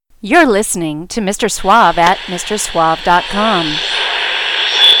You're listening to Mr. Suave at MrSuave.com.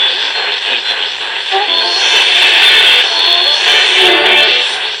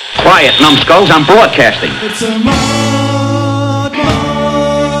 Quiet, numbskulls, I'm broadcasting. It's a mod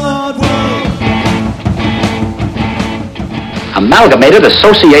world. Amalgamated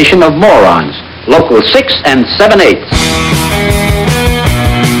Association of Morons, Local 6 and 7/8.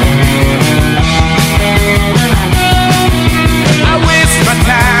 I waste my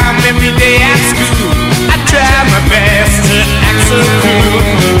time every day at school. I try my best to act so cool.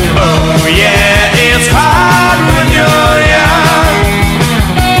 Oh yeah, it's hard when you're young.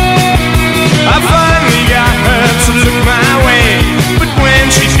 I finally got her to look my way, but when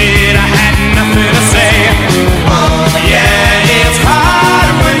she did, I had nothing to say. Oh yeah, it's hard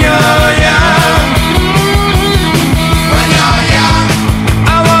when you're young. When you're young,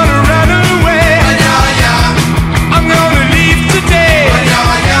 I wanna run away. When you're young, I'm gonna leave today. When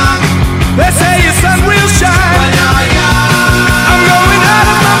you're young, they say your sun will shine. When you're young, I'm going out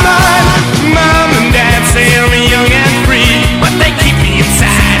of my mind. Mom and Dad say I'm young and free, but they keep me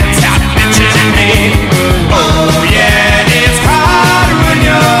inside and stop bitching at me. Oh yeah, it's hard when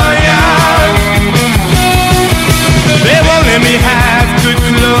you're young. They won't let me have good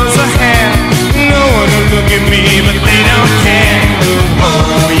clothes or hair. No one will look at me, but they don't care.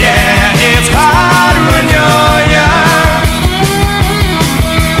 Oh yeah, it's hard when you're young.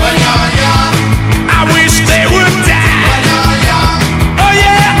 When you're young, I wish they would die. When you're young, oh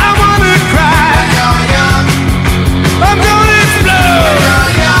yeah, I wanna cry. When you're young, I'm gonna explode. When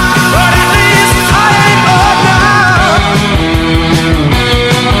you're young, but at least I ain't old now.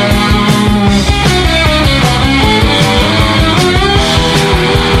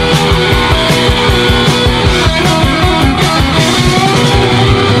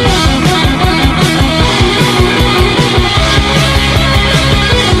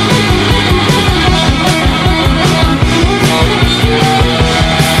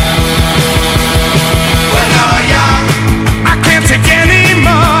 When you're young, I can't take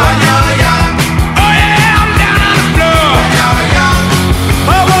anymore. When you're young, oh yeah, I'm down on the floor. When you're young,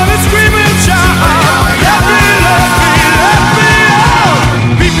 I wanna scream and shout. Let me out.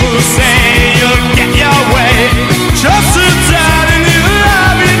 People say you'll get your way. Just sit down and you'll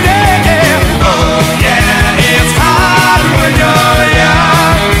have your day. Oh yeah, it's hard when you're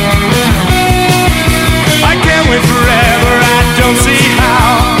young. I can't wait forever, I don't see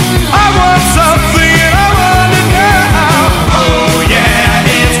how. I want something and I want it now. Oh yeah,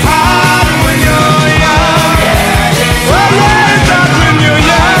 it's hard when you're young. Oh yeah, it's hard when you're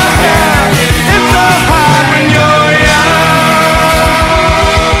young. It's so hard when you're young.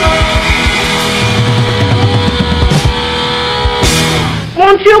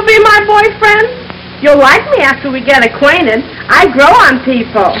 Won't you be my boyfriend? You'll like me after we get acquainted. I grow on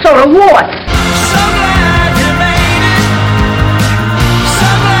people. So do what? So glad you made it. So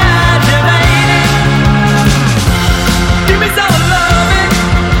glad you made it. Give me some loving.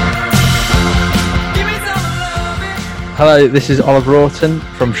 Give me some loving. Hello, this is Oliver Orton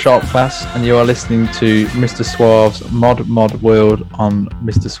from Sharp Class, and you are listening to Mr. Suave's Mod World on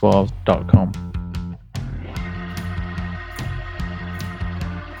MrSuave.com.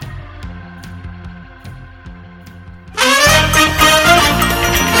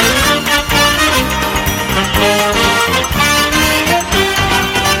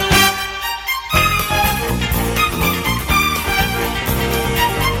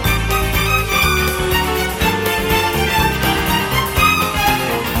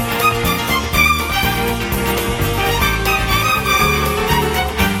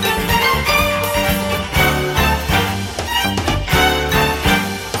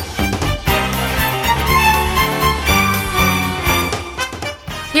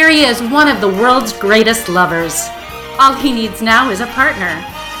 Here he is, one of the world's greatest lovers. All he needs now is a partner.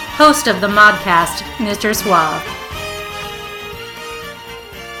 Host of the Modcast, Mr. Suave.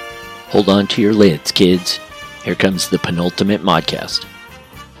 Hold on to your lids, kids. Here comes the penultimate Modcast.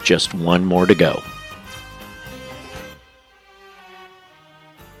 Just one more to go.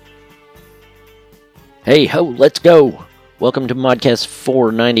 Hey ho, let's go! Welcome to Modcast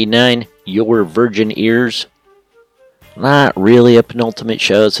 499, your virgin ears. Not really a penultimate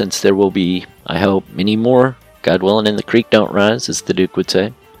show, since there will be, I hope, many more. God willing, and the creek don't rise, as the Duke would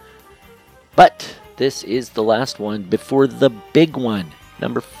say. But this is the last one before the big one,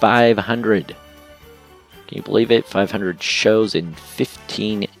 number 500. Can you believe it? 500 shows in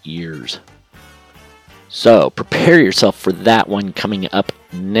 15 years. So prepare yourself for that one coming up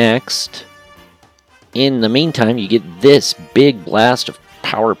next. In the meantime, you get this big blast of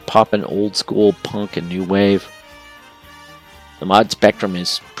power popping old school punk and new wave. The mod spectrum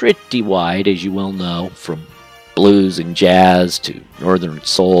is pretty wide, as you well know, from blues and jazz to northern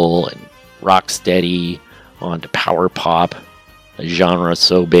soul and rocksteady on to power pop, a genre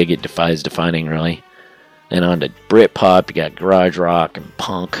so big it defies defining, really. Then on to Britpop, you got garage rock and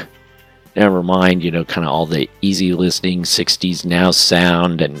punk. Never mind, kind of all the easy listening 60s now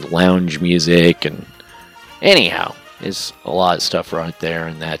sound and lounge music. And anyhow, there's a lot of stuff right there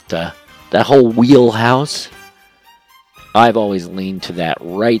in that whole wheelhouse. I've always leaned to that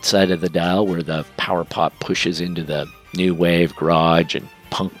right side of the dial where the power pop pushes into the new wave, garage, and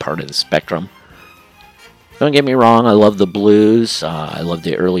punk part of the spectrum. Don't get me wrong, I love the blues, I love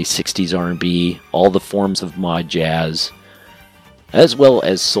the early 60s R&B, all the forms of mod jazz, as well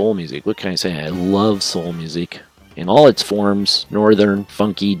as soul music. What can I say? I love soul music in all its forms, northern,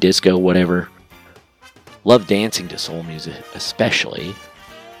 funky, disco, whatever. Love dancing to soul music, especially.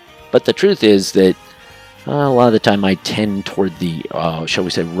 But the truth is that a lot of the time I tend toward the, shall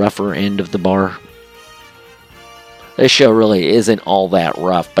we say, rougher end of the bar. This show really isn't all that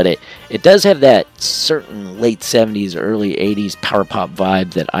rough, but it does have that certain late 70s, early 80s power pop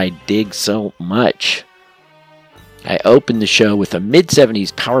vibe that I dig so much. I opened the show with a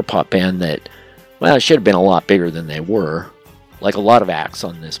mid-70s power pop band that, well, it should have been a lot bigger than they were. Like a lot of acts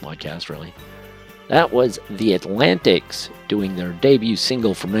on this podcast, really. That was The Atlantics doing their debut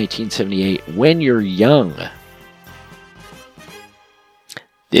single from 1978, When You're Young.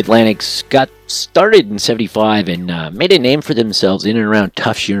 The Atlantics got started in 75 and made a name for themselves in and around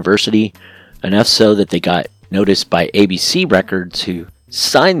Tufts University, enough so that they got noticed by ABC Records, who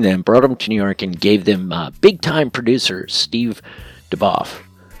signed them, brought them to New York, and gave them big-time producer Steve Duboff.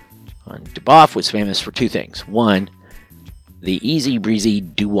 Duboff was famous for two things. One, the easy-breezy,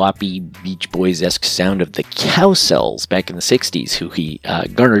 doo-woppy Beach Boys-esque sound of the Cowcells back in the 60s, who he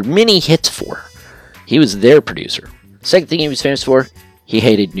garnered many hits for. He was their producer. Second thing he was famous for, he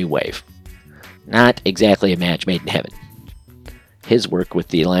hated New Wave. Not exactly a match made in heaven. His work with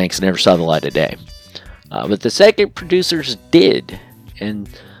the Atlantics never saw the light of day. But the second producers did, and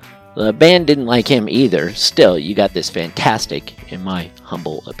the band didn't like him either. Still, you got this fantastic, in my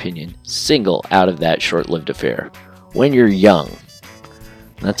humble opinion, single out of that short-lived affair. When You're Young.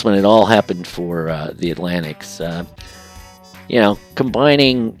 That's when it all happened for the Atlantics.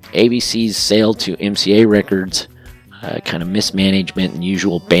 Combining ABC's sale to MCA Records, kind of mismanagement and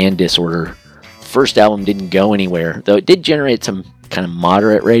usual band disorder. The first album didn't go anywhere, though it did generate some kind of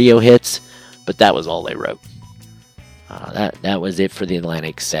moderate radio hits, but that was all they wrote. That was it for the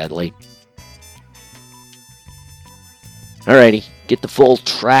Atlantics, sadly. Alrighty, get the full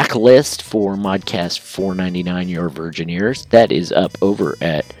track list for Modcast 499, Your Virgin Ears. That is up over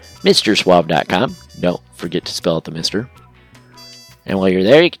at MrSuave.com. Don't forget to spell out the Mr. And while you're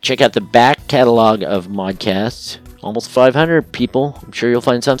there, you can check out the back catalog of Modcasts. Almost 500 people. I'm sure you'll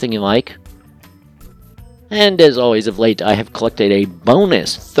find something you like. And as always of late, I have collected a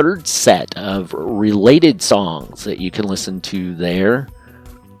bonus third set of related songs that you can listen to there.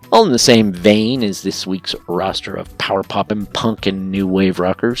 All in the same vein as this week's roster of power pop and punk and new wave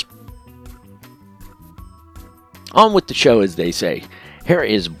rockers. On with the show, as they say. Here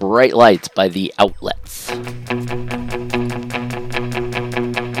is Bright Lights by The Outlets.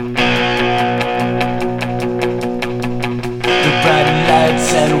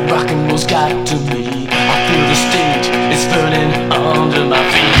 Lights and rock and roll's got to me. I feel the stage is burning under my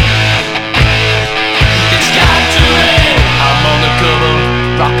feet. It's got to me. I'm on the cover,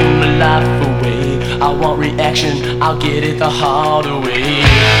 rocking my life away. I want reaction, I'll get it the hard way.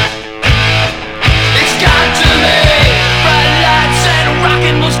 It's got to me. Bright lights and rock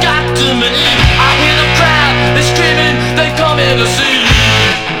and roll's got to me. I hear the crowd, they're screaming, they come here to see.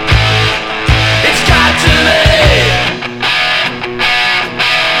 It's got to me.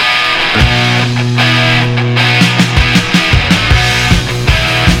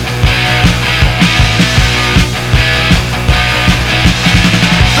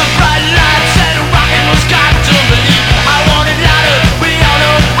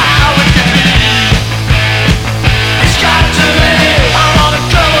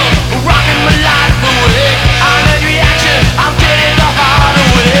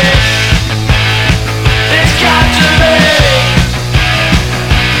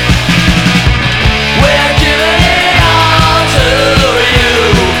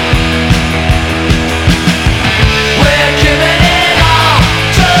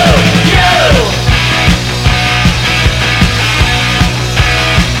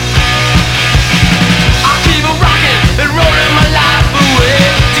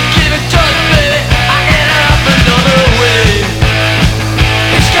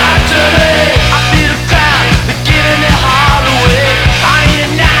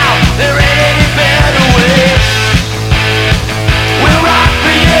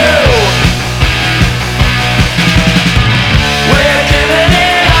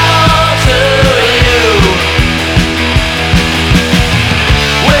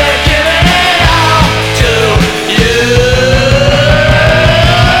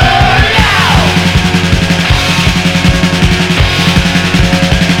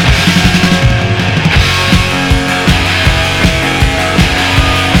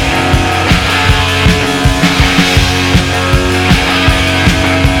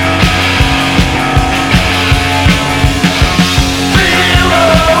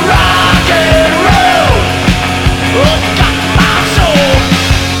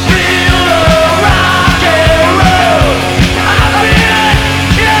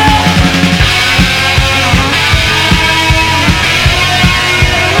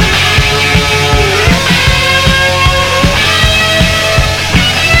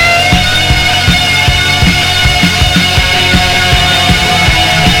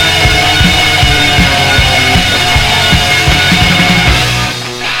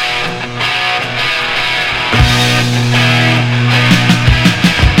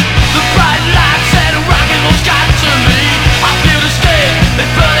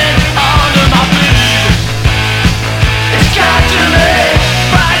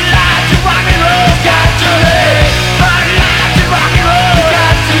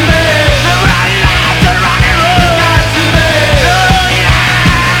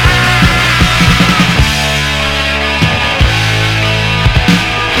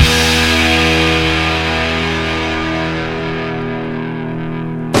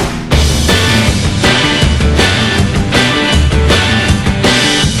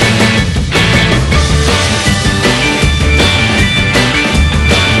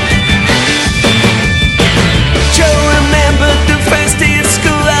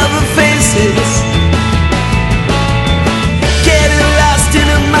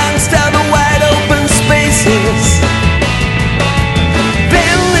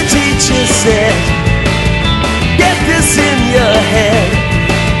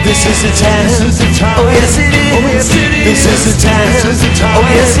 This is the time. Oh yes it is. This is the time. Oh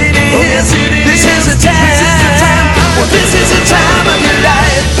yes it is. This is the time. Well, this is the time of your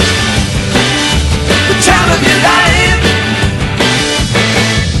life. The time of your life.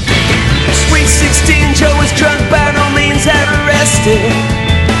 Sweet 16, Joe was drunk, by no means arrested.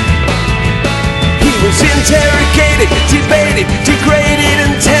 He was interrogated, debated, degraded,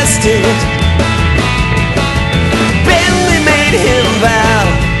 and tested. Bentley made him vow.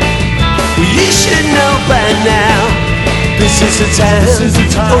 You should know by now. This is the time.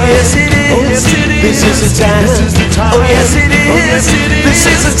 Oh yes it is. This is the time. Oh yes it is. This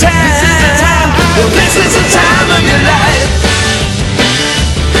is the time. Well, this is the time of your life.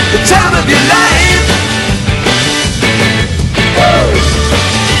 The time of your life. Woo!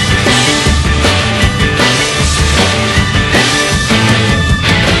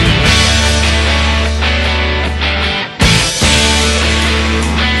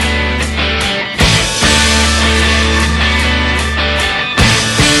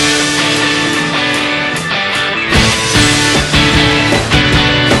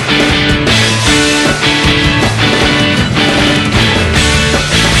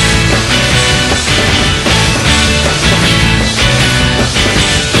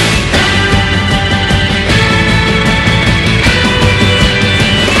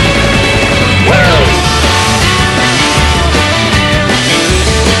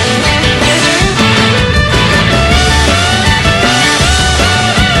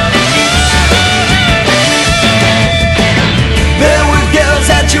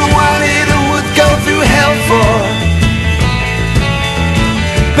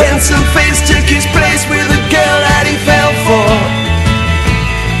 Benson Face took his place with a girl that he fell for.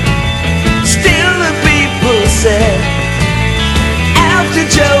 Still the people said, after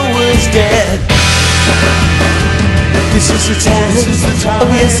Joe was dead, this is the time.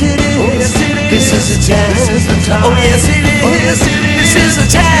 Oh yes it is. This is the time. Oh yes it is. This is the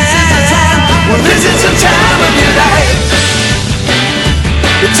time. Well, this is the time of your life.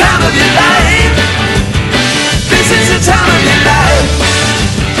 The time of your life. This is the time of your life.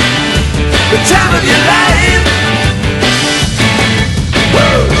 The time of your life.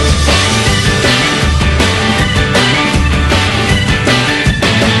 Woo!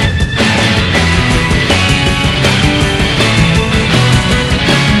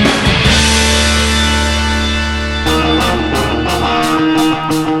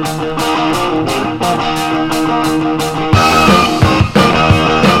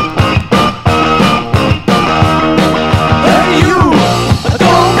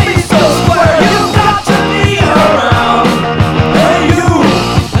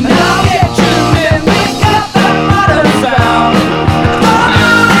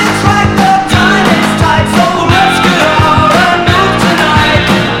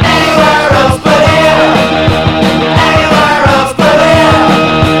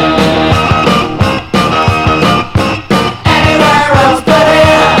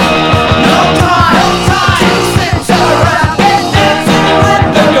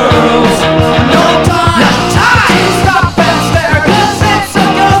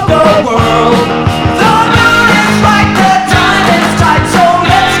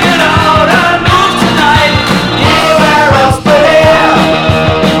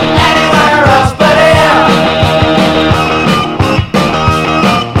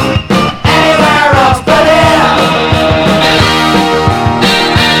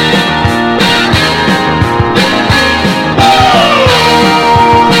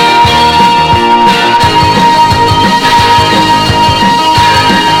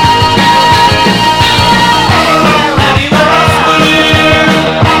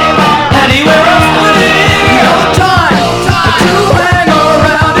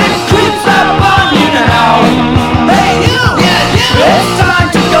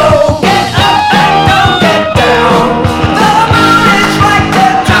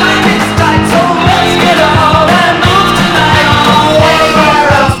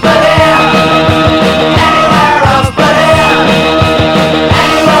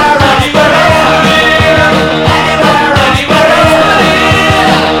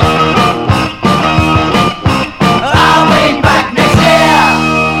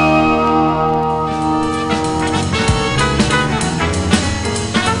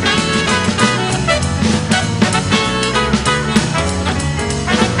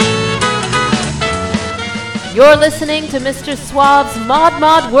 You're listening to Mr. Suave's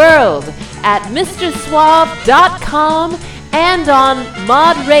Mod World at MrSuave.com and on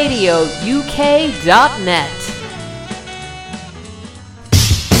modradiouk.net.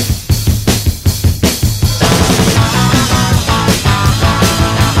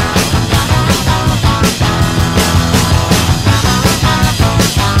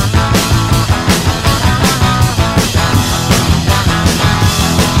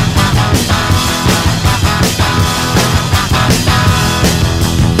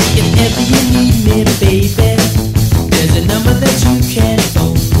 you need me, baby, there's a number that you can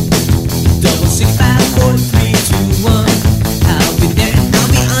phone. 6654321. I'll be there and I'll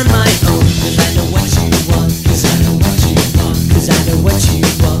be on my own. 'Cause I know what you want. 'Cause I know what you want. 'Cause I know what you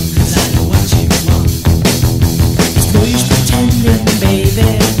want. 'Cause I know what you want. It's no use pretending, baby,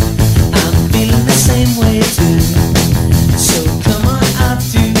 I'm feeling the same way too. So come on up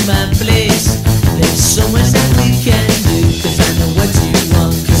to my place. There's so much that we can do. 'Cause I know what you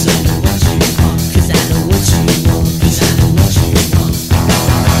want. 'Cause I know what you want. 'Cause I know what you want. 'Cause I know what you want.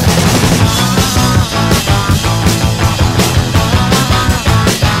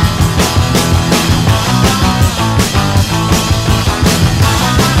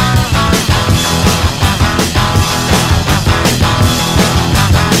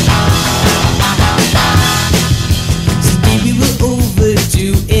 Someday we will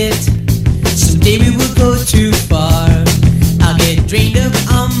overdo it. Someday we will go too far. I'll get drained of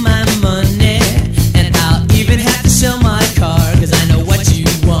all my money, and I'll even have to sell my car. 'Cause I know what you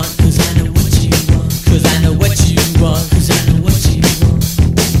want. 'Cause I know what you want. 'Cause I know what you want. 'Cause I know what you want.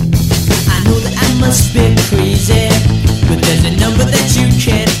 I know that I must be crazy, but there's a number that you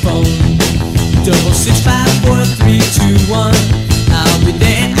can't phone. 6654321. I'll be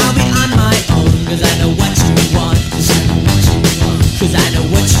there and I'll be on my own. 'Cause I know what you want. 'Cause I know what you want. 'Cause I know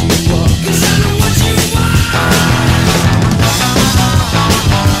what you want. 'Cause I know what you want.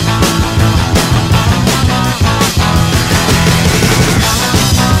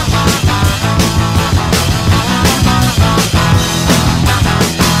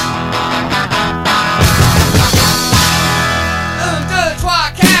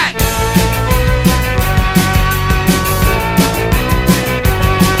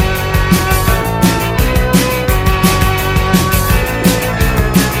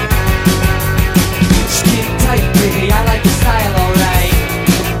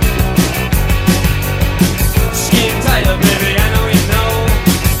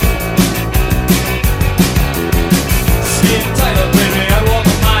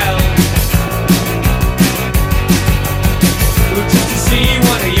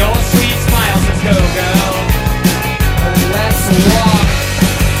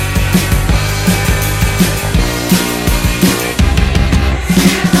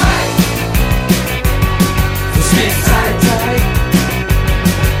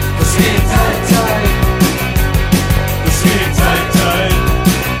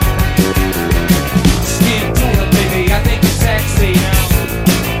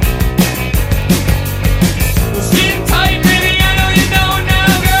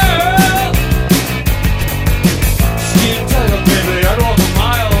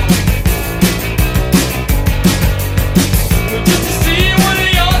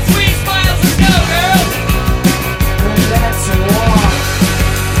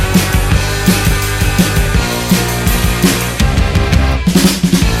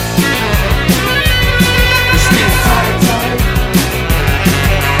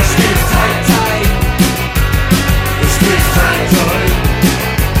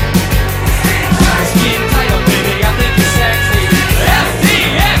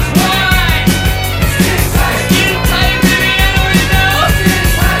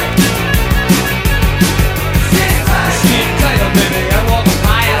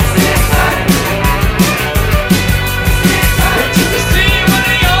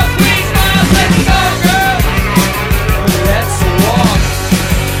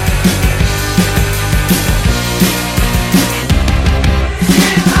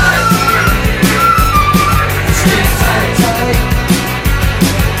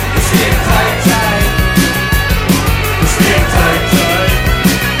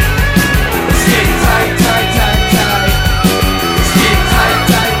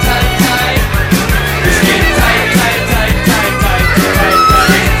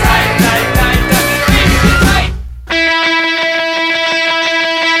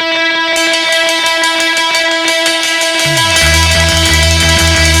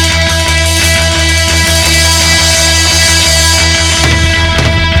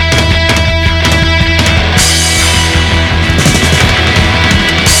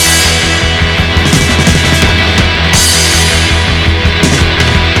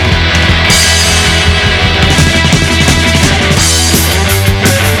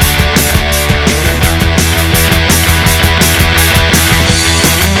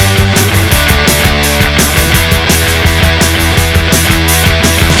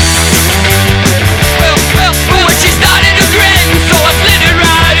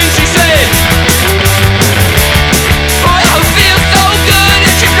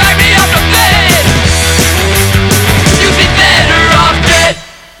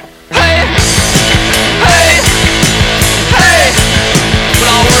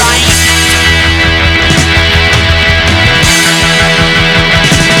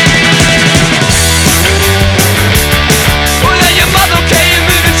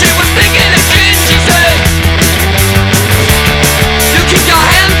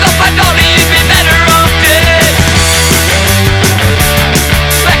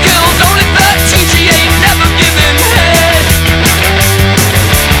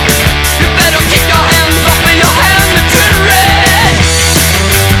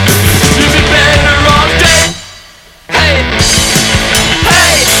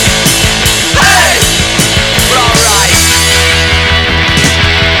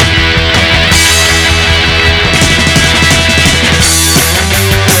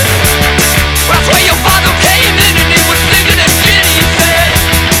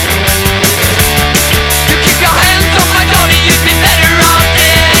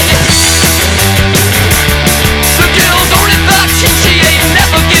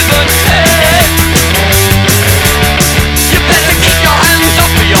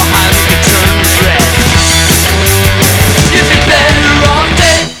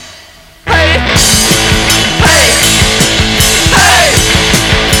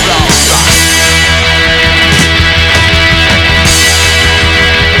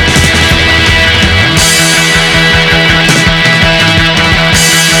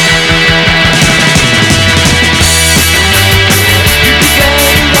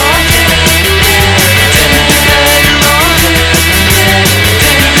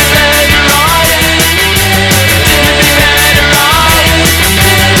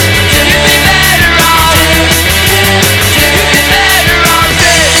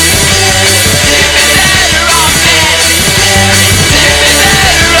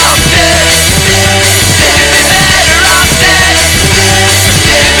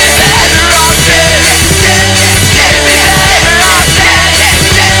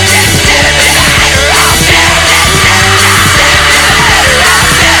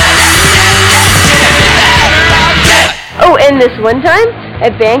 this one time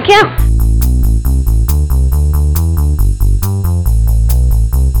at band camp.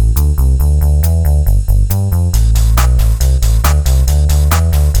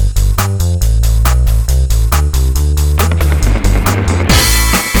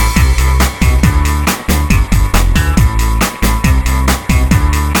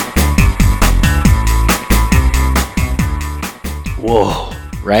 Whoa,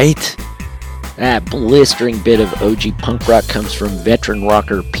 right? That blistering bit of OG punk rock comes from veteran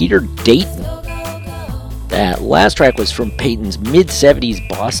rocker Peter Dayton. That last track was from Peyton's mid-70s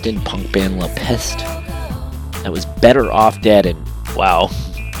Boston punk band La Peste. That was Better Off Dead, and wow,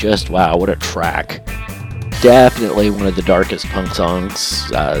 just wow, what a track. Definitely one of the darkest punk songs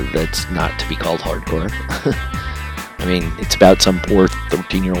that's not to be called hardcore. I mean, it's about some poor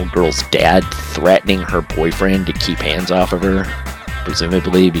 13-year-old girl's dad threatening her boyfriend to keep hands off of her,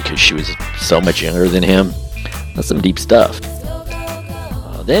 presumably because she was so much younger than him. That's some deep stuff.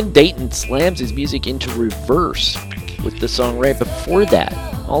 Then Dayton slams his music into reverse with the song right before that,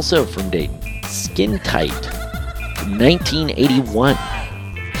 also from Dayton, Skin Tight, from 1981.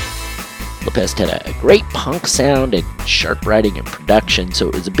 La Peste had a great punk sound and sharp writing and production, so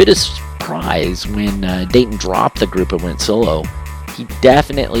it was a bit of surprise when Dayton dropped the group and went solo. He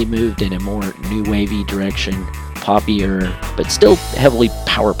definitely moved in a more new wavy direction, poppier, but still heavily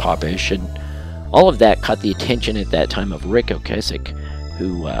power pop-ish, and all of that caught the attention at that time of Rick Ocasek,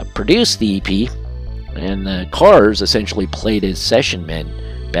 who produced the EP, and the Cars essentially played as session men,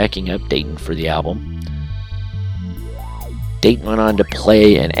 backing up Dayton for the album. Dayton went on to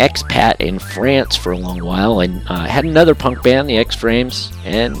play an expat in France for a long while, and had another punk band, the X-Frames,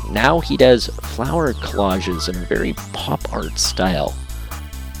 and now he does flower collages in a very pop art style.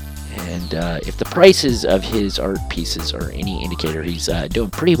 And if the prices of his art pieces are any indicator, he's doing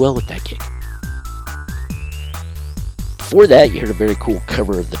pretty well with that gig. Before that, you heard a very cool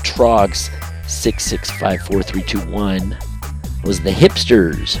cover of the Trogs, 6654321, was the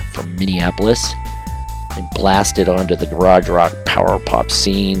Hipsters from Minneapolis, and blasted onto the garage rock power pop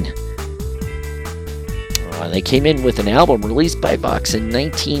scene. They came in with an album released by Vox in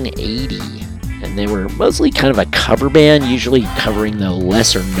 1980, and they were mostly kind of a cover band, usually covering the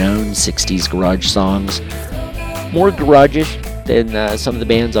lesser known 60s garage songs. More garage-ish than some of the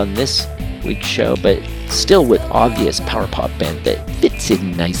bands on this week's show, but still with obvious power pop bent that fits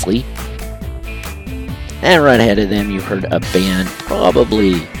in nicely. And right ahead of them, you heard a band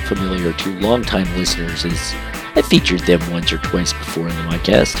probably familiar to longtime listeners, as I featured them once or twice before in the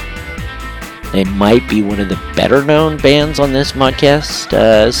podcast. They might be one of the better known bands on this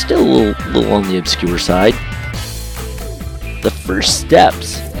podcast, still a little on the obscure side. The First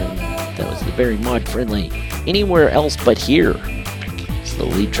Steps, and that was the very mod-friendly Anywhere Else But Here. It's the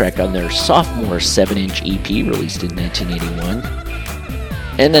lead track on their sophomore 7-inch EP released in 1981.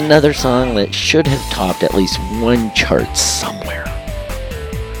 And another song that should have topped at least one chart somewhere.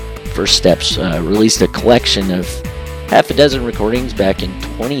 First Steps released a collection of half a dozen recordings back in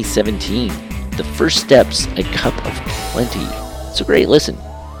 2017. The First Steps, A Cup of Plenty. It's a great listen.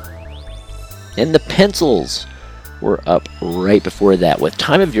 And the Pencils were up right before that with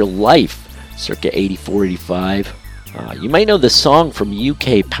Time of Your Life, circa 84-85. You might know the song from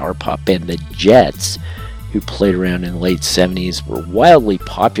UK power pop band The Jets, who played around in the late 70s, were wildly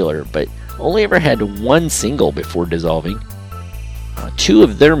popular, but only ever had one single before dissolving. Two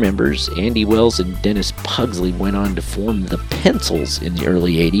of their members, Andy Wells and Dennis Pugsley, went on to form The Pencils in the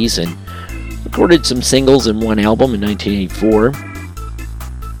early 80s and recorded some singles and one album in 1984.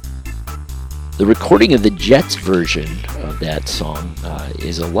 The recording of the Jets version of that song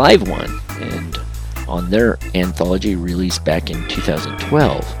is a live one, and on their anthology released back in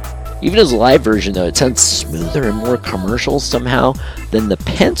 2012. Even as a live version, though, it sounds smoother and more commercial somehow than the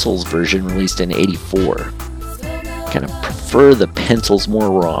Pencils version released in 84. Kind of prefer the Pencils' more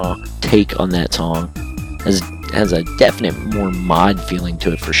raw take on that song. Has a definite more mod feeling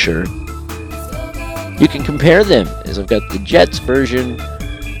to it for sure. You can compare them, as I've got the Jets version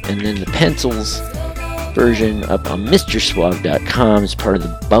and then the Pencils version up on MrSuave.com as part of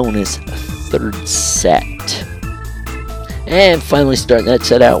the bonus third set. And finally starting that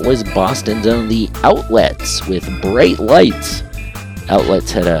set out was Boston's own The Outlets with Bright Lights.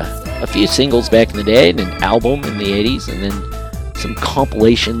 Outlets had a few singles back in the day and an album in the 80s, and then some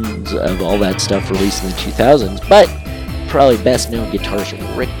compilations of all that stuff released in the 2000s, but probably best known guitarist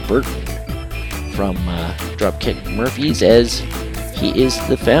Rick Burton from Dropkick Murphys, as he is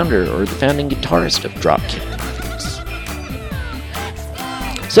the founder or the founding guitarist of Dropkick Murphys.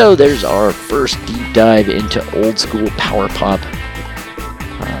 So there's our first deep dive into old school power pop.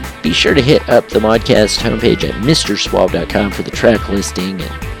 Be sure to hit up the Modcast homepage at MrSwab.com for the track listing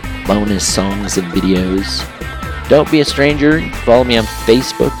and bonus songs and videos. Don't be a stranger. Follow me on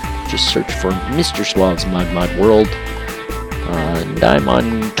Facebook. Just search for Mr. Swab's Mod World. And I'm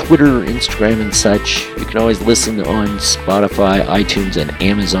on Twitter, Instagram, and such. You can always listen on Spotify, iTunes, and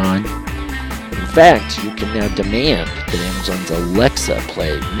Amazon. In fact, you can now demand that Amazon's Alexa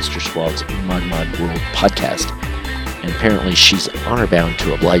play Mr. Swab's Mod World podcast. And apparently she's honor-bound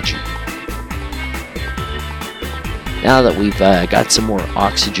to oblige you. Now that we've got some more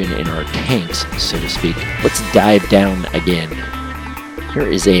oxygen in our tanks, so to speak, let's dive down again. Here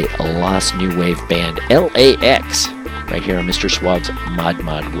is a lost new wave band, LAX, right here on Mr. Swab's Mod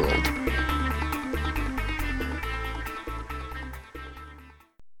World.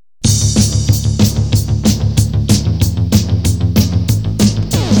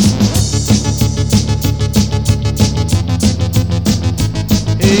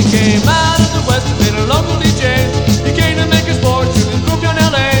 He came out of the west and made a local DJ. He came to make his fortune and grew down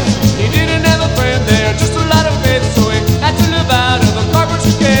LA. He didn't have a friend there, just a lot of faith, so he had to live out of a cardboard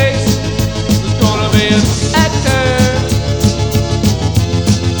case. He was gonna be an actor.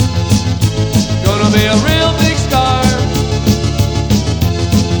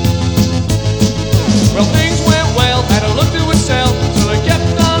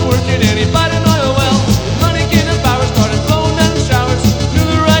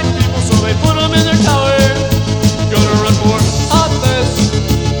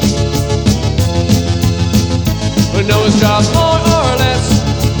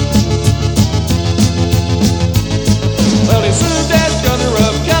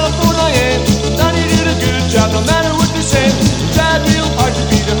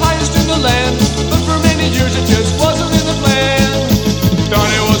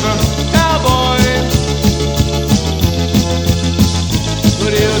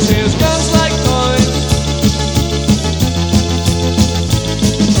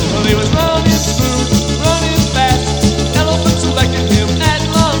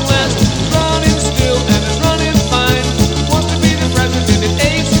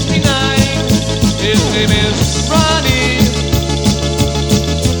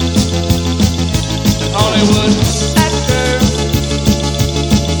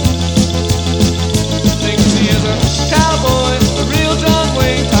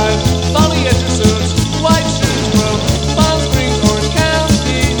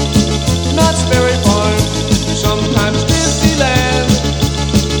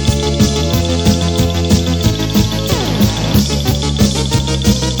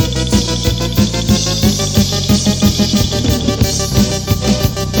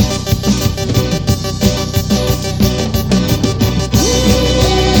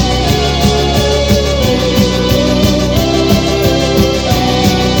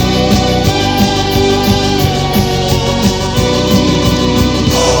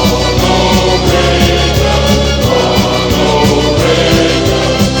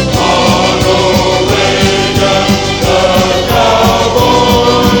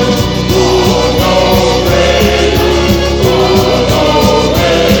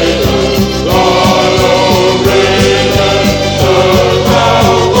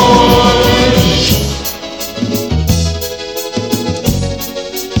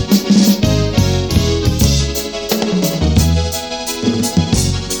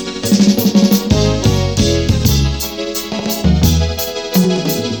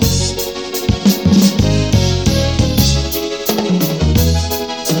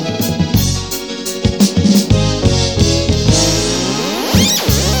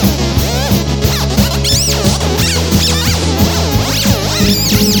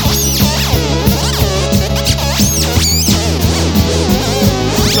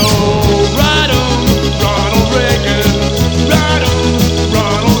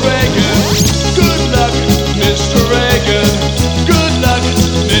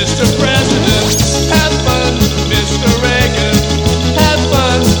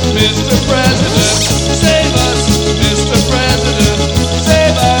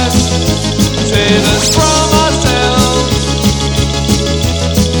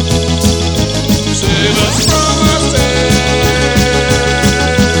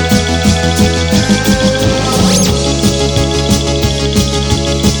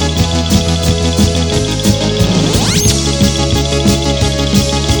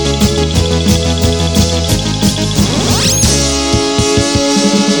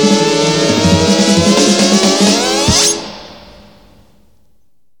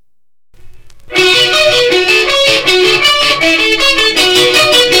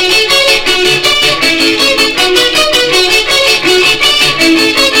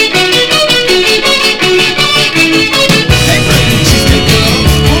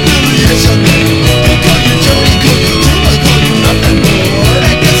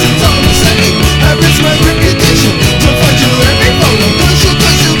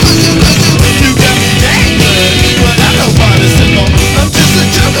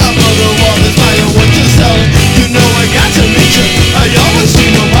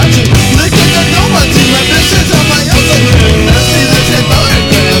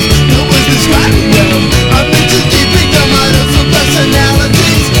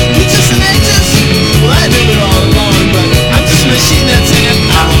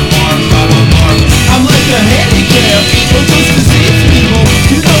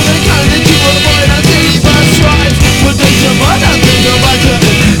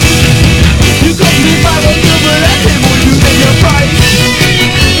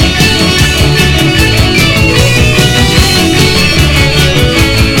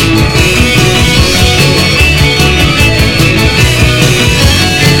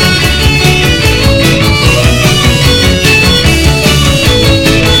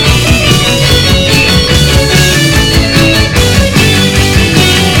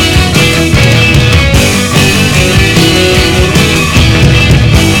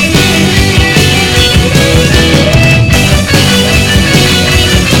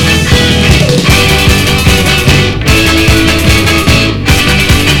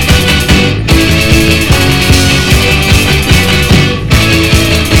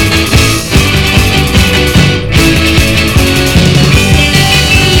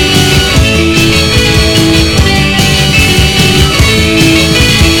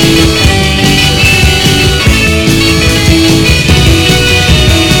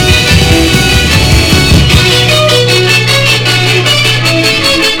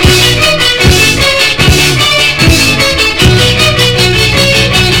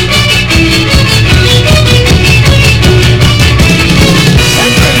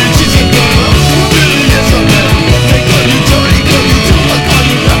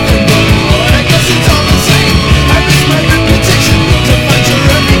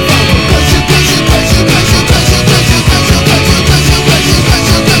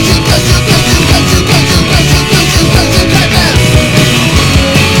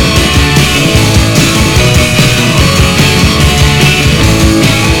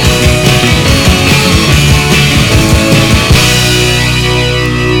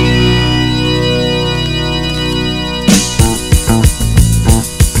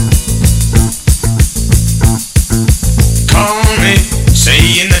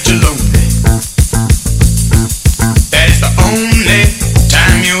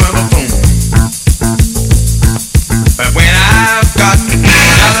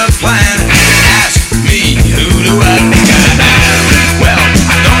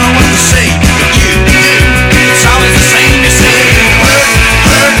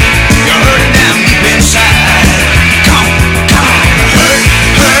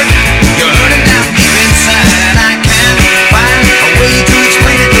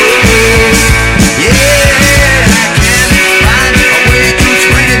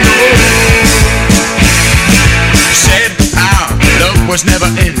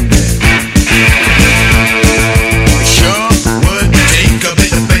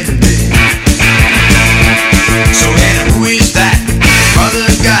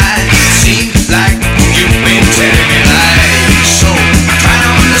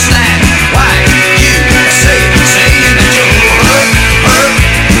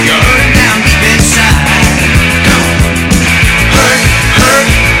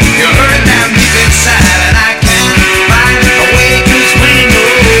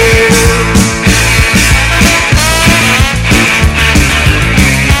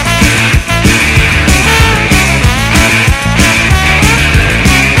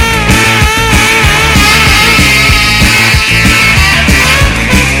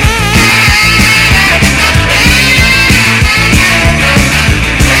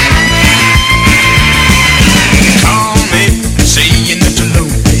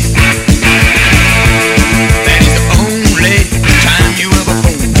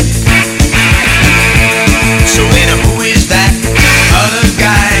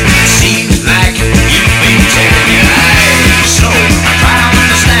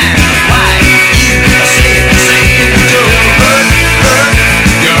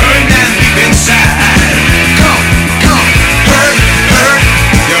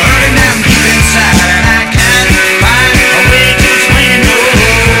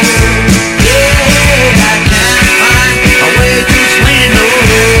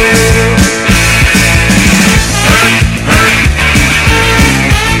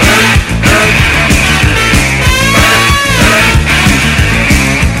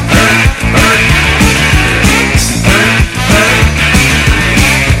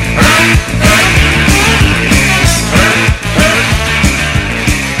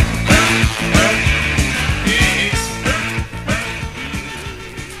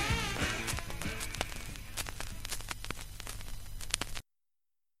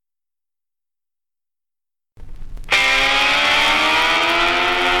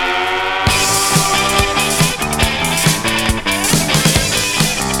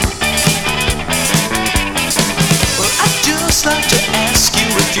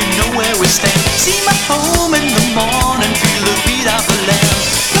 See my home in the morning, feel the beat of the land.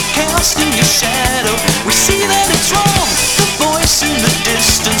 Look cast in your shadow, we see that it's wrong. The voice in the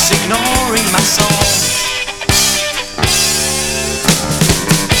distance ignoring my song.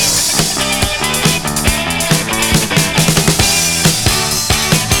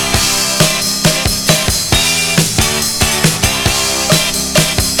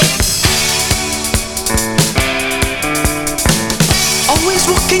 Always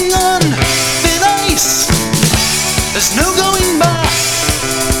walking on thin ice, there's no going back.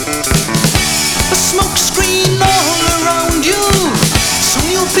 A smoke screen all around you, soon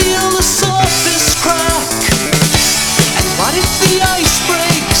you'll feel the surface crack. And what if the ice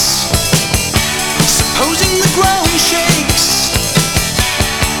breaks? Supposing the ground shakes,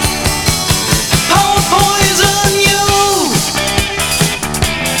 I'll poison you.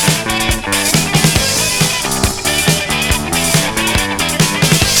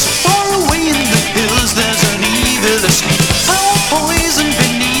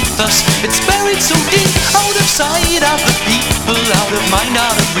 It's buried so deep, out of sight of the people, out of mind,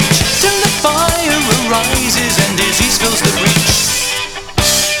 out of reach, till the fire arises and disease fills the breach.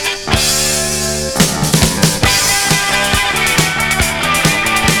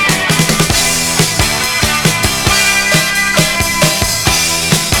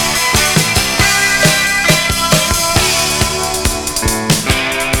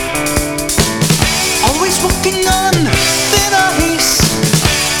 Always walking on thin ice,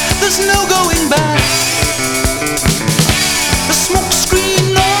 there's no going back. A smoke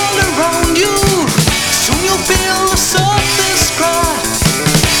screen all around you, soon you'll feel the surface crack.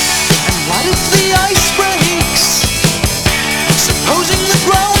 And what if the ice breaks? Supposing the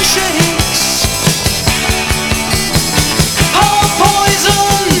ground shakes, I'll poison.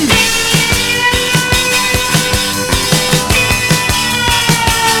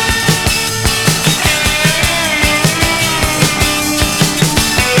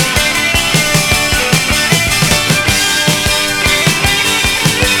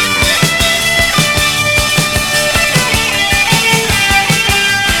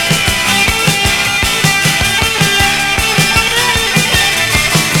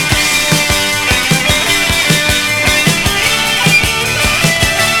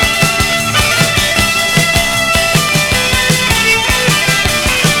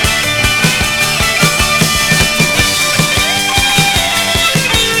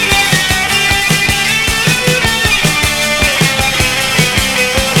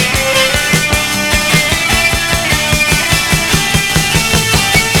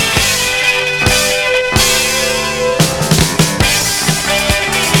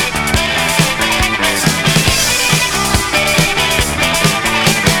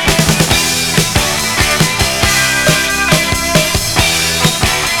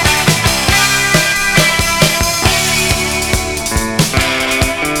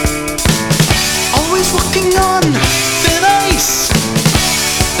 Walking on thin ice,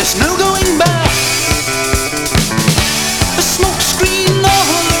 there's no going back. A smoke screen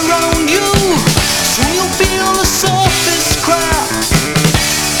all around you, soon you'll feel the surface crack.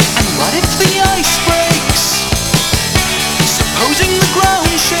 And what if the ice breaks? Supposing the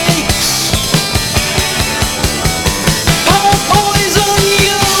ground shakes, I'll poison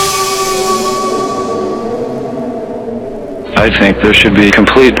you. I think there should be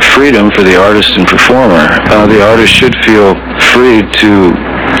complete freedom for the artist and performer. The artist should feel free to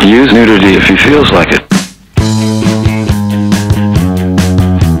use nudity if he feels like it.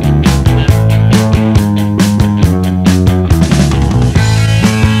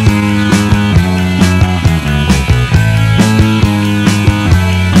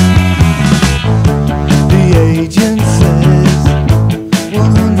 The agent says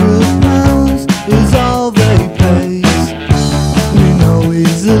 £100 is all they pay. We know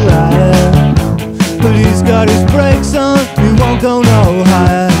he's a liar, but he's got his brakes on, he won't go no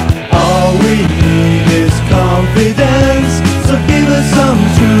higher. All we need is confidence, so give us some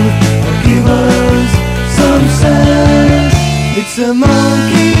truth, or give us some sense. It's a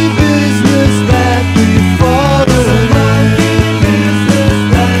monkey business that we fought tonight.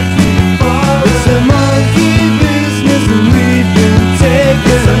 It's a monkey business and we've been taken.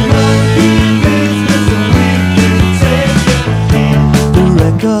 It's a monkey business and we've been taken. The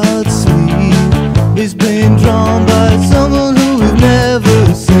record sleeve is being drawn by someone who we've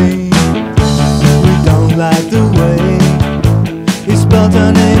never seen. We don't like the way he spelled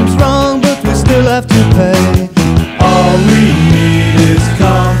our names wrong, but we still have to pay. All we need is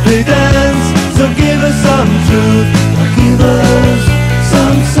confidence.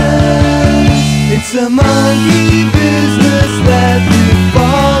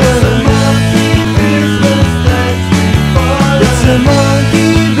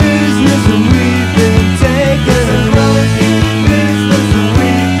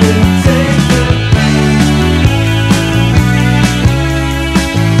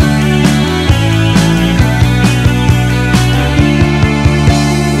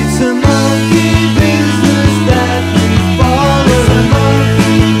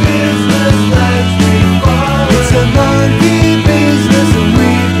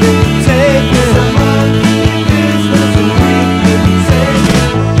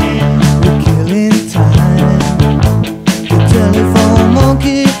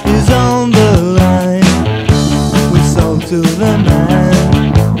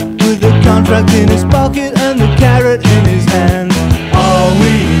 in his pocket and the carrot in his hand. All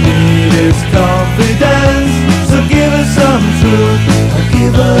we need is confidence. So give us some truth, or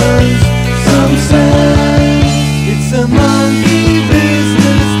give us some sense. It's a monkey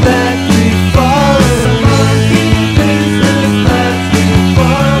business that we follow.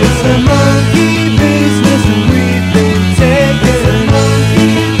 It's a monkey business and we've been taken.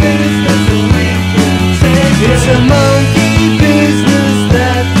 It's a monkey business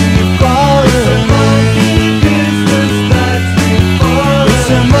that we follow.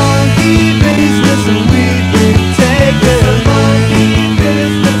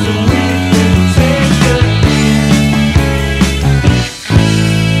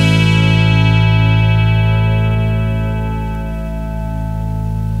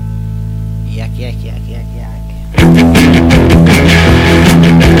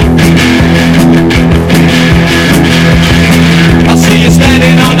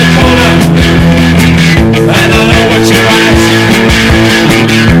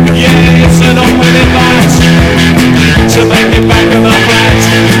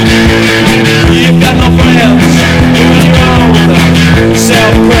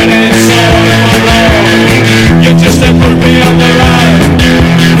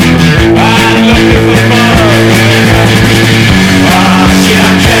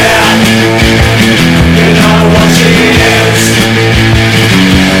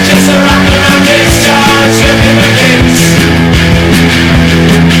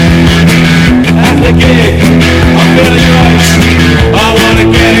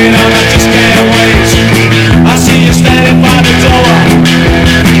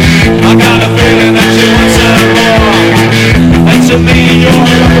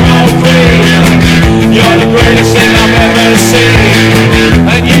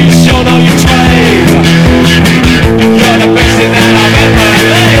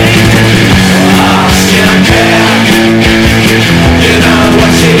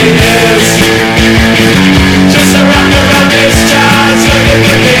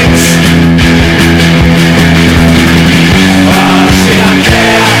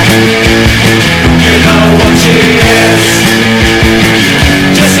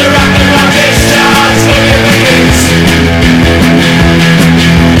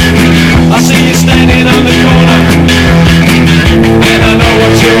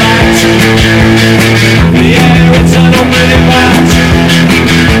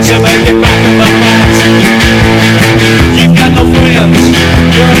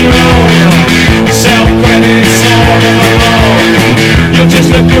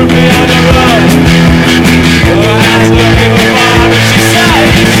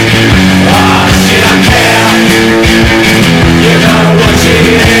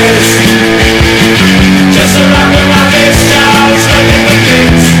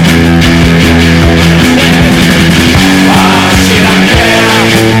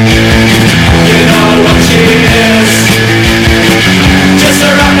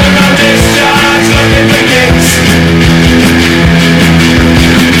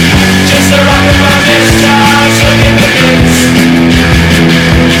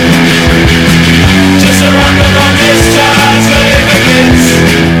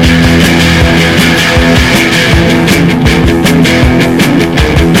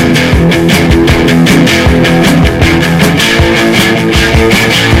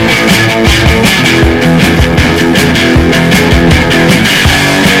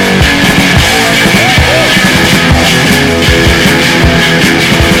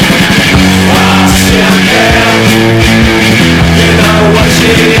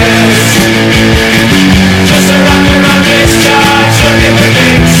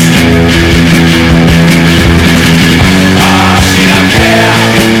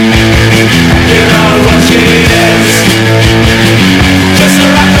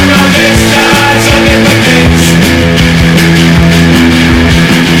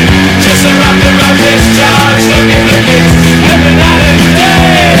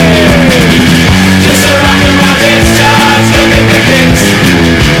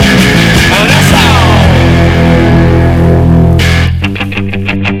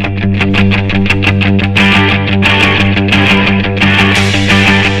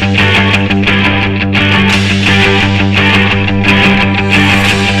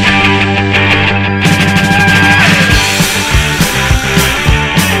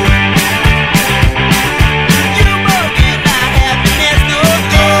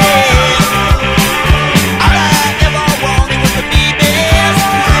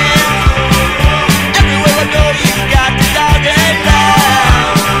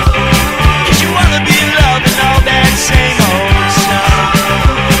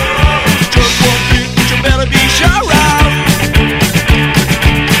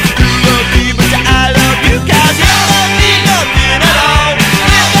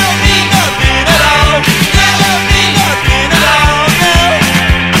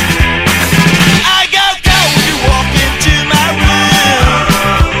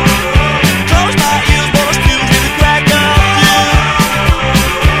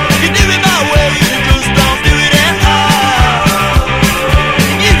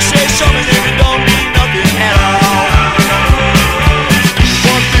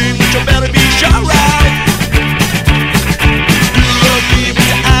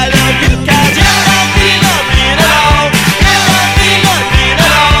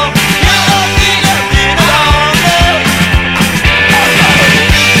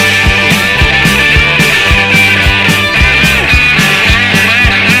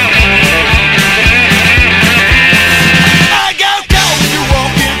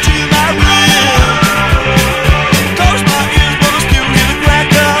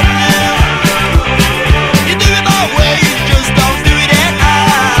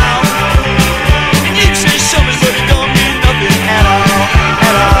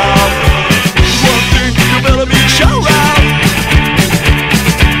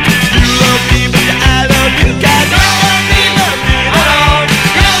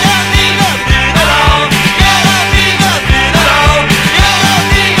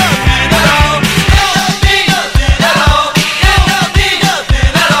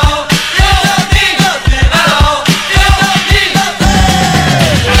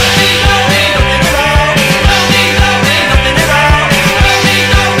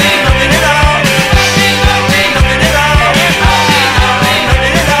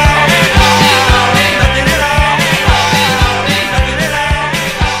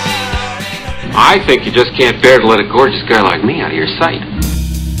 I think you just can't bear to let a gorgeous guy like me out of your sight.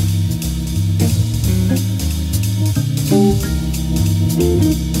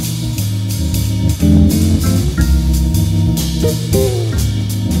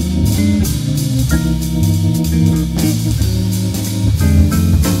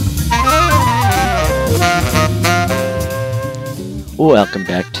 Welcome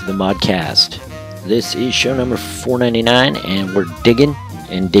back to the Modcast. This is show number 499, and we're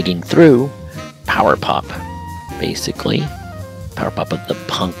digging through power pop, basically. Power pop of the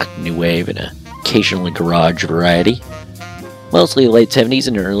punk, new wave, and occasionally garage variety. Mostly late 70s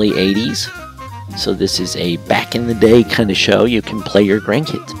and early 80s. So this is a back in the day kind of show you can play your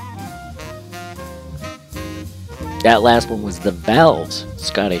grandkids. That last one was The Valves,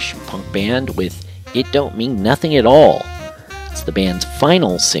 Scottish punk band with It Don't Mean Nothing at All. It's the band's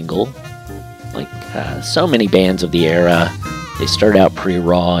final single. Like so many bands of the era, they started out pretty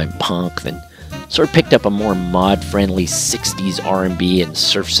raw and punk, then sort of picked up a more mod-friendly 60s R&B and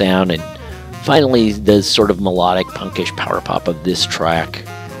surf sound, and finally the sort of melodic punkish power pop of this track.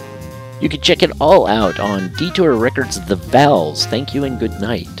 You can check it all out on Detour Records' The Valves. Thank you and good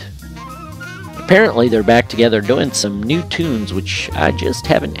night. Apparently they're back together doing some new tunes which I just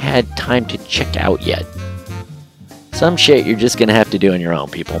haven't had time to check out yet. Some shit you're just gonna have to do on your own,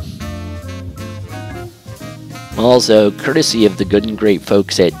 people. Also, courtesy of the good and great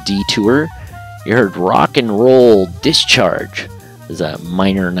folks at Detour, you heard Rock and Roll Discharge. It was a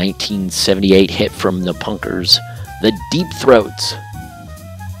minor 1978 hit from the punkers, The Deep Throats.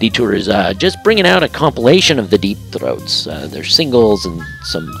 Detour is just bringing out a compilation of the Deep Throats, their singles and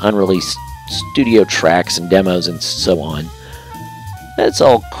some unreleased studio tracks and demos and so on. That's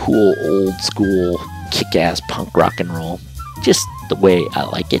all cool, old school, kick-ass punk rock and roll, just the way I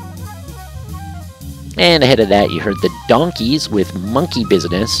like it. And ahead of that, you heard the Donkeys with Monkey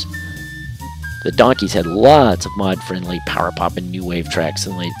Business. The Donkeys had lots of mod-friendly power pop and new wave tracks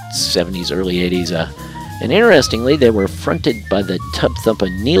in the late 70s, early 80s. And interestingly, they were fronted by the tub-thumper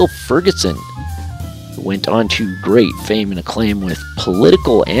Neil Ferguson, who went on to great fame and acclaim with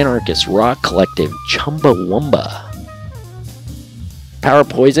political anarchist rock collective Chumbawamba. Power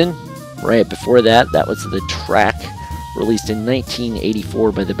Poison, right before that was the track released in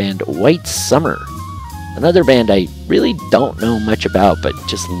 1984 by the band White Summer. Another band I really don't know much about, but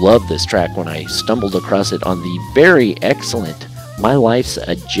just love this track when I stumbled across it on the very excellent My Life's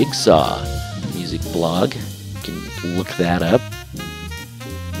a Jigsaw music blog. You can look that up.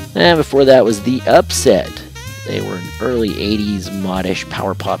 And before that was The Upset. They were an early 80s modish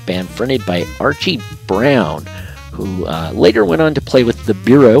power pop band fronted by Archie Brown, who later went on to play with The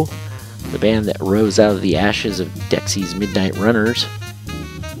Bureau, the band that rose out of the ashes of Dexy's Midnight Runners.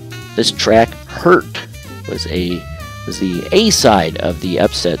 This track, Hurt, was the A-side of The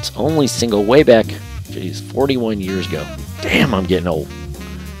Upset's only single way back, 41 years ago. Damn, I'm getting old.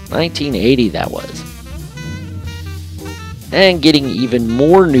 1980 that was. And getting even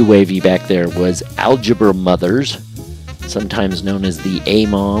more new wavy back there was Algebra Mothers, sometimes known as the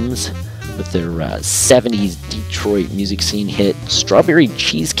A-Moms, with their 70s Detroit music scene hit Strawberry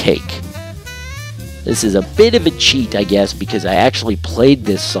Cheesecake. This is a bit of a cheat, I guess, because I actually played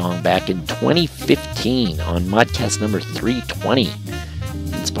this song back in 2015 on Modcast number 320,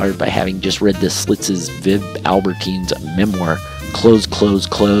 inspired by having just read the Slitz's Viv Albertine's memoir, Close, Close,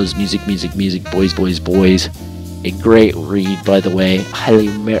 Close, Music, Music, Music, Boys, Boys, Boys. A great read, by the way. Highly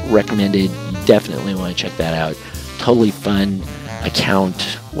recommended. You definitely want to check that out. Totally fun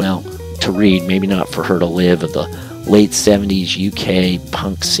account, well, to read, maybe not for her to live, of the late 70s UK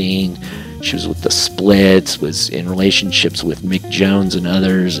punk scene. She was with the Splits, was in relationships with Mick Jones and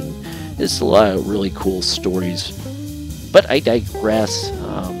others, and there's a lot of really cool stories. But I digress.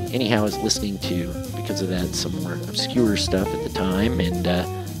 Anyhow, I was listening to, because of that, some more obscure stuff at the time,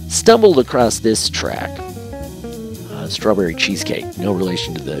 and stumbled across this track, Strawberry Cheesecake. No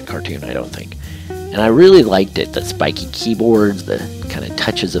relation to the cartoon, I don't think. And I really liked it. The spiky keyboards, the kind of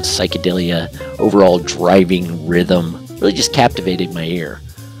touches of psychedelia, overall driving rhythm, really just captivated my ear.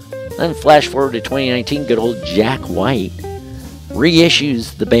 Then flash forward to 2019, good old Jack White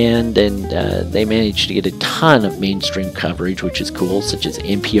reissues the band, and they managed to get a ton of mainstream coverage, which is cool, such as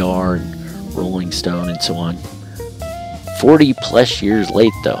NPR and Rolling Stone and so on. 40 plus years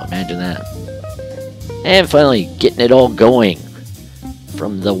late, though, imagine that. And finally, getting it all going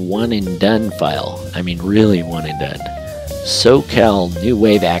from the One and Done file. I mean, really one and done. SoCal New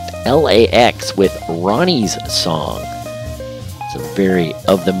Wave act LAX with Ronnie's Song. It's a very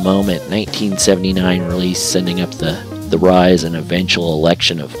of-the-moment 1979 release, sending up the rise and eventual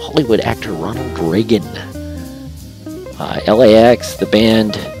election of Hollywood actor Ronald Reagan. LAX, the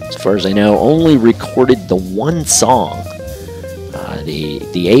band, is far as I know, only recorded the one song.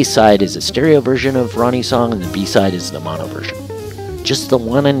 The A side is a stereo version of Ronnie's song, and the B side is the mono version. Just the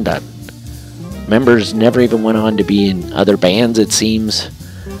one and done. Members never even went on to be in other bands, it seems.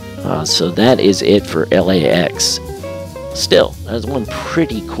 So that is it for LAX. Still, that is one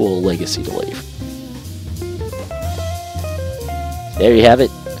pretty cool legacy to leave. There you have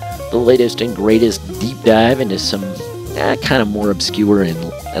it. The latest and greatest deep dive into some kind of more obscure and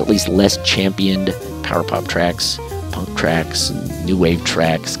at least less championed power pop tracks, punk tracks, and new wave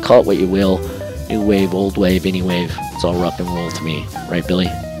tracks. Call it what you will. New wave, old wave, any wave. It's all rock and roll to me. Right, Billy?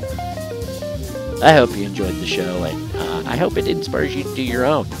 I hope you enjoyed the show, and I hope it inspires you to do your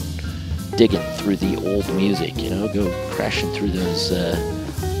own digging through the old music. Go crashing through those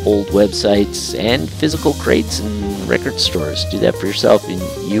old websites and physical crates and record stores. Do that for yourself, and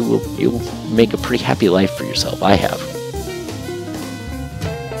you'll make a pretty happy life for yourself. I have.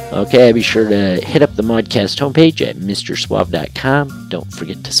 Okay, be sure to hit up the Modcast homepage at MrSuave.com. Don't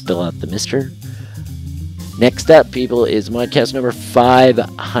forget to spell out the Mr. Next up, people, is Modcast number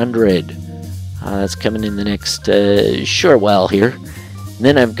 500. That's coming in the next short while here. And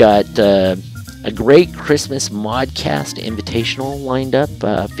then I've got a great Christmas Modcast Invitational lined up,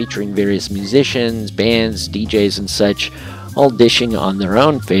 featuring various musicians, bands, DJs, and such, all dishing on their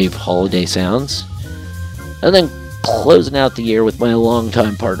own fave holiday sounds. And then closing out the year with my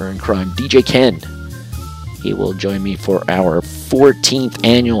longtime partner in crime, DJ Ken. He will join me for our 14th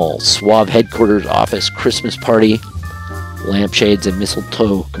annual Suave Headquarters Office Christmas Party. Lampshades and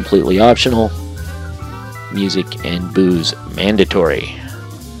mistletoe completely optional. Music and booze mandatory.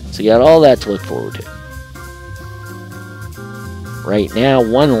 So you got all that to look forward to. Right now,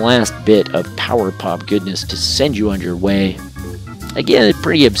 one last bit of power pop goodness to send you on your way. Again,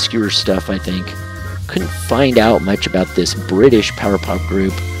 pretty obscure stuff, I think. Couldn't find out much about this British power pop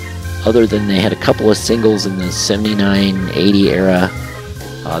group other than they had a couple of singles in the 79-80 era.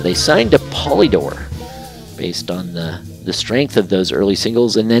 They signed to Polydor based on the strength of those early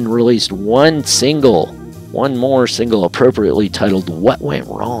singles, and then released one more single appropriately titled What Went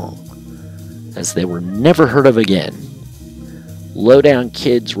Wrong, as they were never heard of again. Lowdown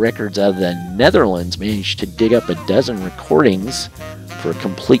Kids Records out of the Netherlands managed to dig up a dozen recordings for a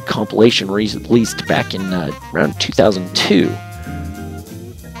complete compilation released back in around 2002.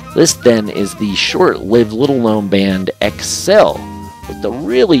 This then is the short-lived little-known band Excel with the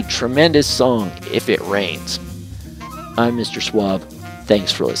really tremendous song If It Rains. I'm Mr. Suave.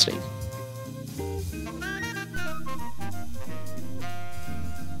 Thanks for listening.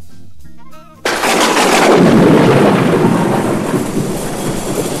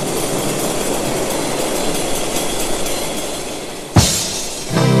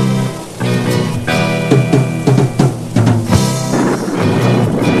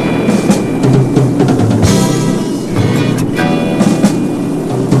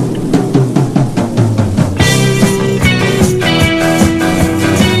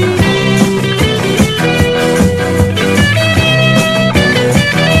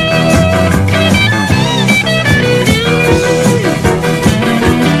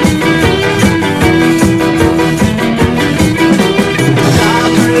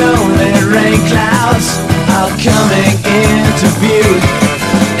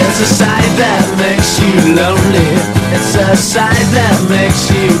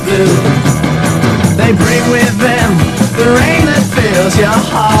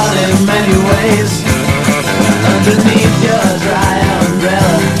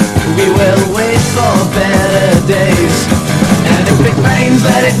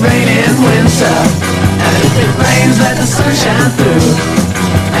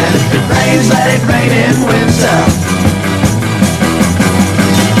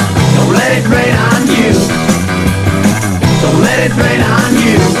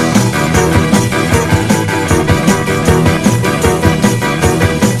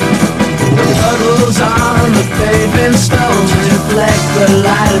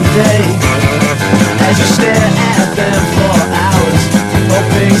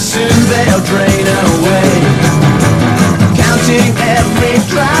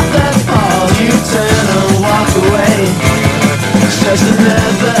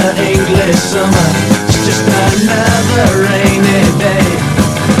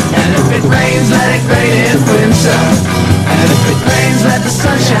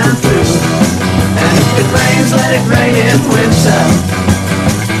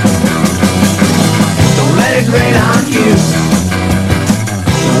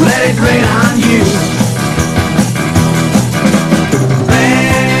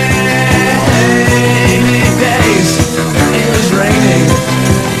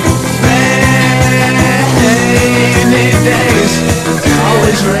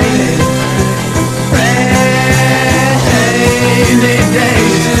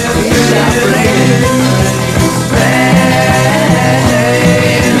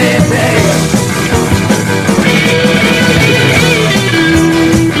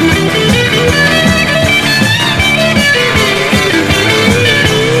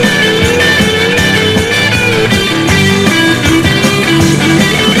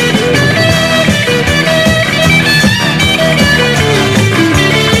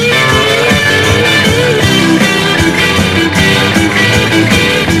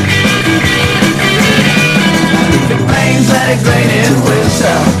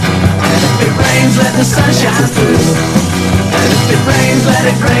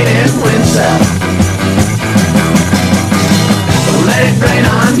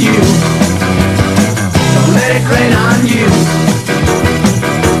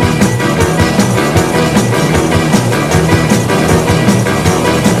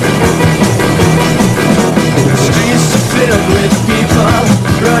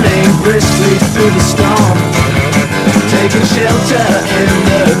 in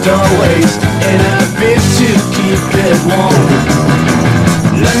the doorways in a bid to keep it warm.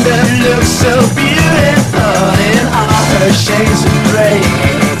 London looks so beautiful in all her shades of grey,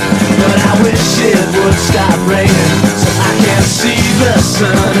 but I wish it would stop raining so I can see the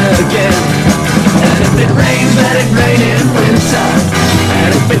sun again. And if it rains, let it rain in winter,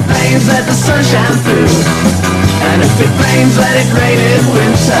 and if it rains, let the sun shine through, and if it rains, let it rain in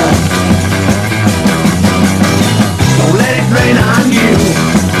winter. Don't let it rain on you.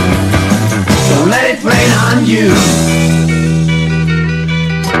 Don't let it rain on you.